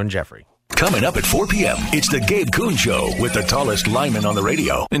Giannato and Jeffrey. Coming up at 4 p.m., it's the Gabe Kuhn Show with the tallest lineman on the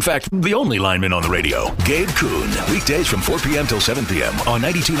radio. In fact, the only lineman on the radio, Gabe Kuhn. Weekdays from 4 p.m. till 7 p.m. on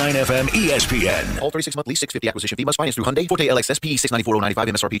 92.9 FM ESPN. All 36-month lease, $650 acquisition fee must finance through Hyundai. Forte LX SPE 694,095,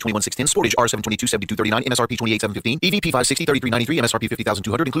 MSRP 21,610. Sportage R722 7239, MSRP 28,715. EVP 560 3393, MSRP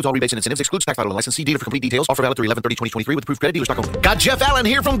 50,200. Includes all rebates and incentives. Excludes tax title and license. See dealer for complete details. Offer valid through 11/30/2023 with approved credit. Dealers.com only. Got Jeff Allen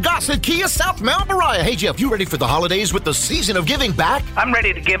here from Gossett Kia, South Mount Moriah. Hey Jeff, you ready for the holidays with the season of giving back? I'm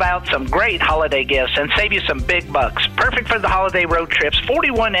ready to give out some great holiday gifts and save you some big bucks. Perfect for the holiday road trips.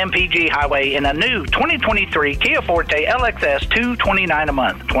 41 MPG Highway in a new 2023 Kia Forte LXS, $229 a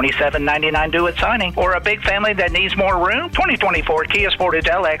month. $27.99 due at signing. Or a big family that needs more room? 2024 Kia Sportage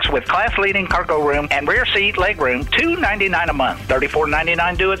LX with class-leading cargo room and rear seat leg room, $299 a month.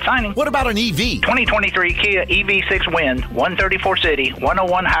 $34.99 due at signing. What about an EV? 2023 Kia EV6 Wind, 134 City,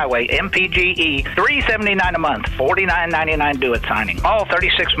 101 Highway, MPGE, $379 a month. $49.99 due at signing. All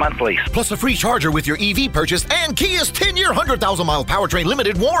 36-month lease. Plus a free charger with your EV purchase and Kia's 10-year, 100,000-mile powertrain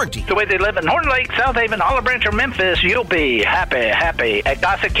limited warranty. So whether you live in Horn Lake, South Haven, Olive Branch, or Memphis, you'll be happy at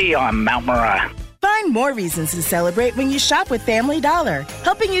Gossett Kia on Mount Moriah. Find more reasons to celebrate when you shop with Family Dollar,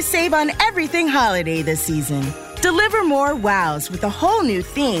 helping you save on everything holiday this season. Deliver more wows with a whole new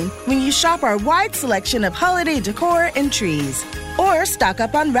theme when you shop our wide selection of holiday decor and trees. Or stock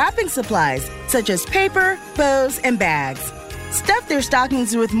up on wrapping supplies, such as paper, bows, and bags. Stuff their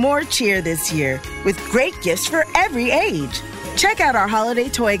stockings with more cheer this year, with great gifts for every age. Check out our holiday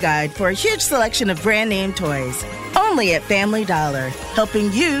toy guide for a huge selection of brand name toys. Only at Family Dollar,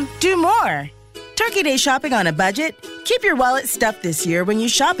 helping you do more. Turkey Day shopping on a budget? Keep your wallet stuffed this year when you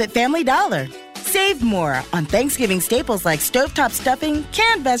shop at Family Dollar. Save more on Thanksgiving staples like stovetop stuffing,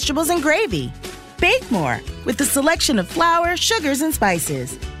 canned vegetables, and gravy. Bake more with the selection of flour, sugars, and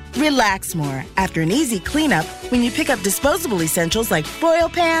spices. Relax more after an easy cleanup when you pick up disposable essentials like foil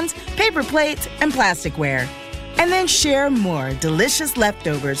pans, paper plates, and plasticware. And then share more delicious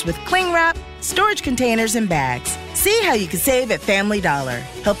leftovers with cling wrap, storage containers, and bags. See how you can save at Family Dollar,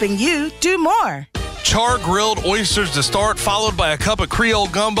 helping you do more. Char-grilled oysters to start, followed by a cup of Creole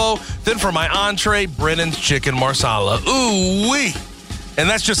gumbo. Then for my entree, Brennan's chicken marsala. Ooh-wee! And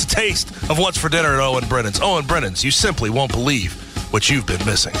that's just a taste of what's for dinner at Owen Brennan's. Owen Brennan's, you simply won't believe what you've been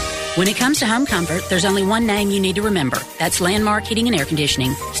missing. When it comes to home comfort, there's only one name you need to remember. That's Landmark Heating and Air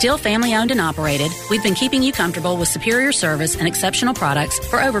Conditioning. Still family-owned and operated, we've been keeping you comfortable with superior service and exceptional products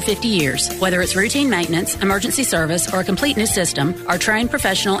for over 50 years. Whether it's routine maintenance, emergency service, or a complete new system, our trained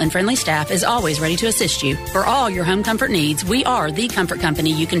professional and friendly staff is always ready to assist you. For all your home comfort needs, we are the comfort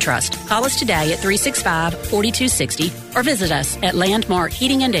company you can trust. Call us today at 365-4260 or visit us at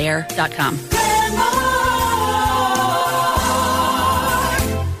landmarkheatingandair.com.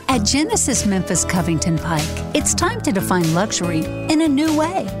 At Genesis Memphis Covington Pike, it's time to define luxury in a new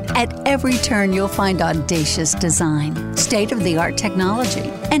way. At every turn, you'll find audacious design, state-of-the-art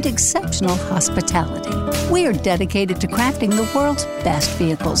technology, and exceptional hospitality. We are dedicated to crafting the world's best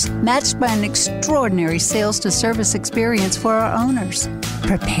vehicles, matched by an extraordinary sales-to-service experience for our owners.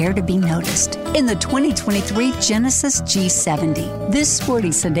 Prepare to be noticed in the 2023 Genesis G70. This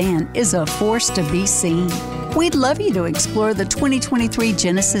sporty sedan is a force to be seen. We'd love you to explore the 2023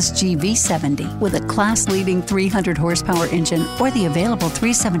 Genesis GV70 with a class-leading 300 horsepower engine or the available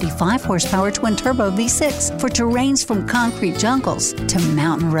 375 horsepower twin-turbo V6 for terrains from concrete jungles to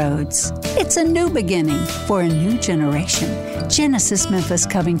mountain roads. It's a new beginning for a new generation. Genesis Memphis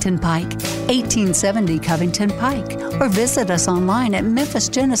Covington Pike, 1870 Covington Pike, or visit us online at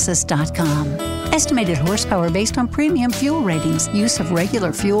memphisgenesis.com. Estimated horsepower based on premium fuel ratings. Use of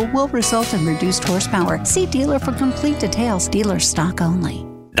regular fuel will result in reduced horsepower. See dealer for complete details. Dealer stock only.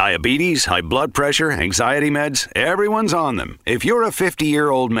 Diabetes, high blood pressure, anxiety meds, everyone's on them. If you're a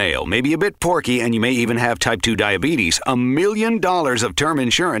 50-year-old male, maybe a bit porky, and you may even have type 2 diabetes, $1 million of term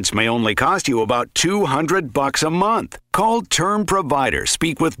insurance may only cost you about $200 a month. Call Term Provider.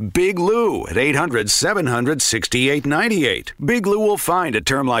 Speak with Big Lou at 800-700-6898. Big Lou will find a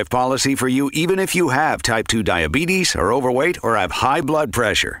term life policy for you even if you have type 2 diabetes, are overweight, or have high blood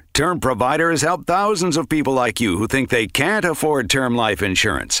pressure. Term Provider has helped thousands of people like you who think they can't afford term life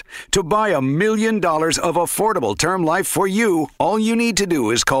insurance. To buy $1 million of affordable term life for you, all you need to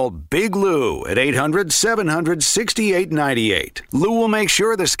do is call Big Lou at 800-700-6898. Lou will make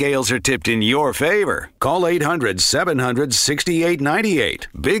sure the scales are tipped in your favor. Call 800-700-6898.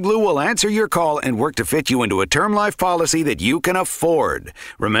 Big Lou will answer your call and work to fit you into a term life policy that you can afford.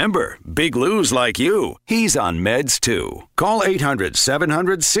 Remember, Big Lou's like you. He's on meds too. Call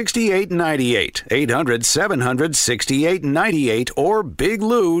 800-700-6898. 800-700-6898 or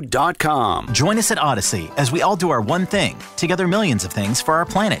biglou.com. Join us at Odyssey as we all do our one thing, together millions of things for our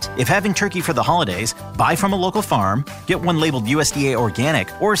planet. If having turkey for the holidays, buy from a local farm, get one labeled USDA organic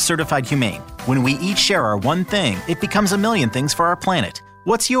or certified humane. When we each share our one thing, it becomes a million things for our planet.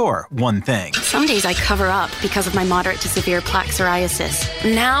 What's your one thing? Some days I cover up because of my moderate to severe plaque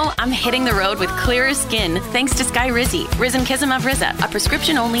psoriasis. Now I'm hitting the road with clearer skin thanks to Skyrizi, Risankizumab Riza, a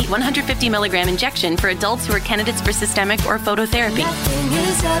prescription-only 150 milligram injection for adults who are candidates for systemic or phototherapy.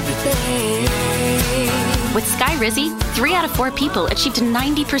 With Skyrizi, 3 out of 4 people achieved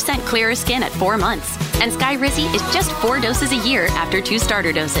 90% clearer skin at 4 months. And Skyrizi is just 4 doses a year after 2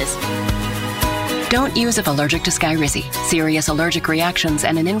 starter doses. Don't use if allergic to Skyrizi. Serious allergic reactions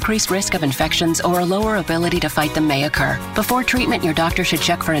and an increased risk of infections or a lower ability to fight them may occur. Before treatment, your doctor should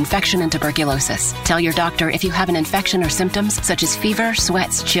check for infection and tuberculosis. Tell your doctor if you have an infection or symptoms such as fever,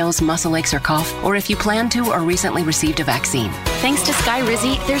 sweats, chills, muscle aches, or cough, or if you plan to or recently received a vaccine. Thanks to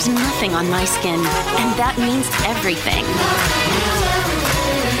Skyrizi, there's nothing on my skin, and that means everything.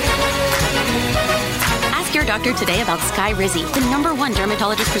 Your doctor today about Skyrizi, the #1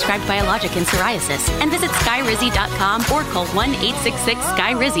 dermatologist prescribed biologic in psoriasis, and visit skyrizi.com or call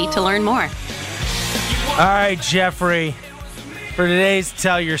 1-866-SKY-RIZZI to learn more. All right, Jeffrey, for today's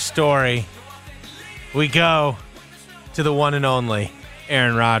Tell Your Story, we go to the one and only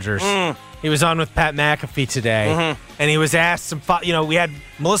Aaron Rodgers. He was on with Pat McAfee today, and he was asked we had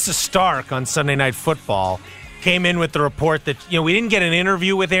Melissa Stark on Sunday Night Football, came in with the report that, we didn't get an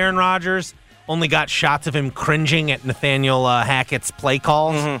interview with Aaron Rodgers, only got shots of him cringing at Nathaniel Hackett's play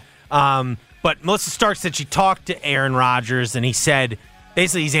calls. But Melissa Stark said she talked to Aaron Rodgers, and he said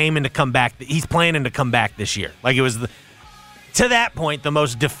basically he's aiming to come back. He's planning to come back this year. Like it was, to that point, the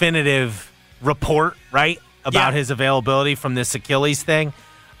most definitive report, right, about his availability from this Achilles thing.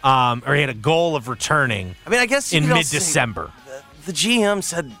 Or he had a goal of returning I guess in mid-December. The GM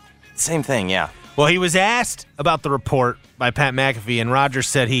said the same thing, yeah. Well, he was asked about the report by Pat McAfee, and Rodgers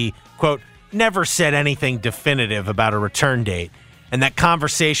said he, quote, never said anything definitive about a return date, and that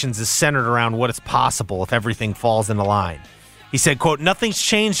conversations is centered around what is possible if everything falls into line. He said, quote, nothing's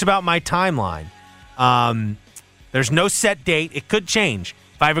changed about my timeline. There's no set date. It could change.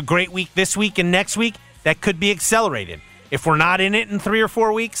 If I have a great week this week and next week, that could be accelerated. If we're not in it in 3 or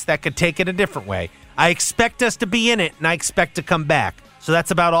 4 weeks, that could take it a different way. I expect us to be in it, and I expect to come back. So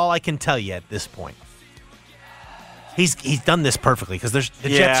that's about all I can tell you at this point. He's done this perfectly because the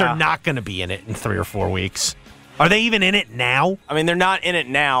Jets are not going to be in it in 3 or 4 weeks. Are they even in it now? They're not in it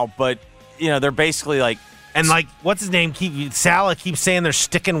now, but they're basically like, and like what's his name? Salah keeps saying they're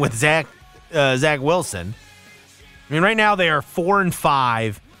sticking with Zach Wilson. Right now they are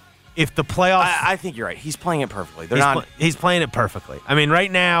 4-5. If the playoffs, I think you're right. He's playing it perfectly. He's playing it perfectly.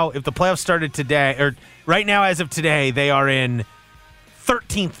 Right now, if the playoffs started today, or right now as of today, they are in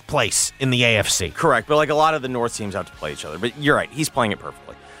 13th place in the AFC. Correct, but like a lot of the North teams have to play each other. But you're right, he's playing it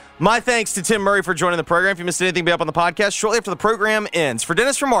perfectly. My thanks to Tim Murray for joining the program. If you missed anything, be up on the podcast shortly after the program ends. For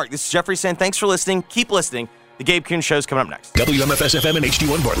Dennis, from Mark, this is Jeffrey saying thanks for listening. Keep listening. The Gabe Kuhn Show's coming up next. WMFS-FM and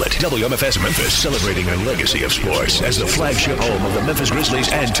HD1 Bartlett. WMFS Memphis, celebrating a legacy of sports as the flagship home of the Memphis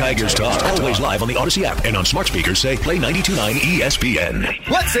Grizzlies and Tigers talk. Always live on the Odyssey app and on smart speakers. Say, play 92.9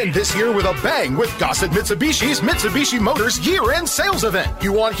 ESPN. Let's end this year with a bang with Gossett Mitsubishi's Mitsubishi Motors year-end sales event.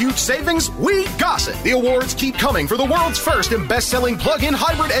 You want huge savings? We Gossett. The awards keep coming for the world's first and best-selling plug-in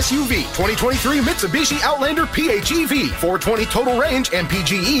hybrid SUV. 2023 Mitsubishi Outlander PHEV. 420 total range and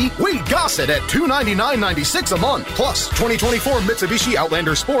PGE. We Gossett at $299.96 a month. Plus, 2024 Mitsubishi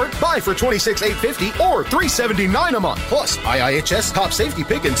Outlander Sport, buy for $26,850 or $379 a month. Plus, IIHS top safety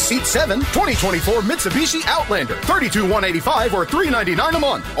pick in seat 7, 2024 Mitsubishi Outlander, $32,185 or $399 a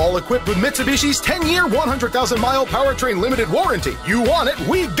month. All equipped with Mitsubishi's 10-year, 100,000-mile powertrain limited warranty. You want it,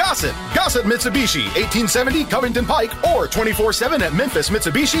 we Gossett. Gossett Mitsubishi, 1870 Covington Pike or 24/7 at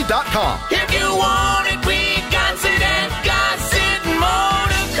MemphisMitsubishi.com. If you want it, we Gossett at Gossett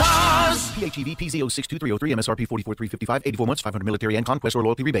Motor Cars. PHEV PZ06233 MSRP 44,355, 84 months, 500 military and conquest or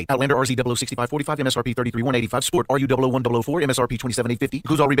loyalty rebate. Outlander RZ 06545 MSRP 33,185. Sport RU 001,004 MSRP 27,850.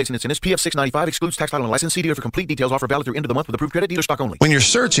 Includes all rebates and incentives. PF 695 excludes tax, title, and license. See dealer for complete details. Offer valid through end of the month with approved credit. Dealer stock only. When you're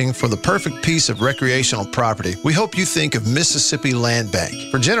searching for the perfect piece of recreational property, we hope you think of Mississippi Land Bank.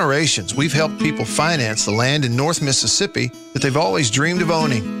 For generations, we've helped people finance the land in North Mississippi that they've always dreamed of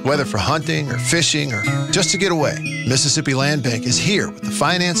owning, whether for hunting or fishing or just to get away. Mississippi Land Bank is here with the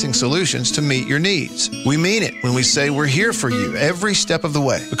financing solutions to meet your needs. We mean it when we say we're here for you every step of the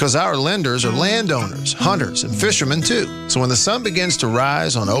way, because our lenders are landowners, hunters, and fishermen too. So when the sun begins to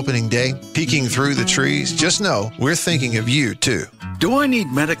rise on opening day, peeking through the trees, just know we're thinking of you too. Do I need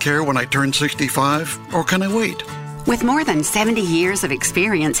Medicare when I turn 65, or can I wait? With more than 70 years of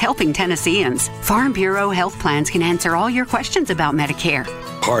experience helping Tennesseans, Farm Bureau Health Plans can answer all your questions about Medicare.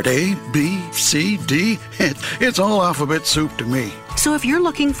 Part A, B, C, D, it's all alphabet soup to me. So if you're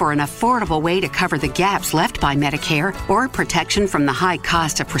looking for an affordable way to cover the gaps left by Medicare or protection from the high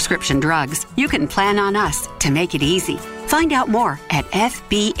cost of prescription drugs, you can plan on us to make it easy. Find out more at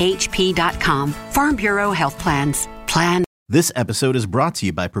fbhp.com. Farm Bureau Health Plans. Plan. This episode is brought to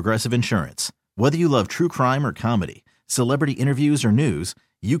you by Progressive Insurance. Whether you love true crime or comedy, celebrity interviews or news,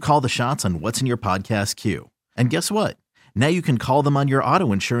 you call the shots on what's in your podcast queue. And guess what? Now you can call them on your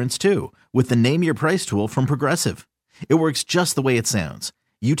auto insurance too with the Name Your Price tool from Progressive. It works just the way it sounds.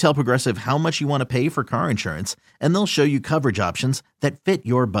 You tell Progressive how much you want to pay for car insurance, and they'll show you coverage options that fit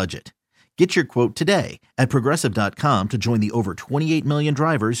your budget. Get your quote today at Progressive.com to join the over 28 million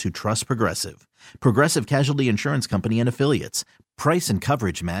drivers who trust Progressive. Progressive Casualty Insurance Company and Affiliates. Price and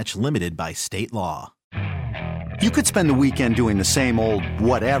coverage match limited by state law. You could spend the weekend doing the same old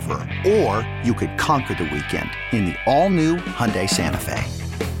whatever, or you could conquer the weekend in the all-new Hyundai Santa Fe.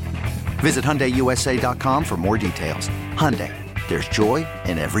 Visit HyundaiUSA.com for more details. Hyundai, there's joy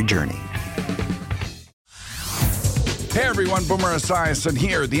in every journey. Hey everyone, Boomer Esiason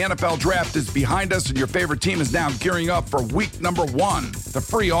here. The NFL draft is behind us and your favorite team is now gearing up for week number 1. The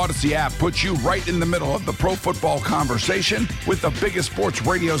free Odyssey app puts you right in the middle of the pro football conversation with the biggest sports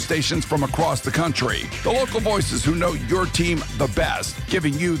radio stations from across the country. The local voices who know your team the best,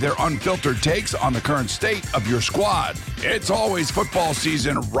 giving you their unfiltered takes on the current state of your squad. It's always football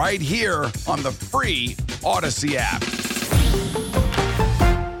season right here on the free Odyssey app.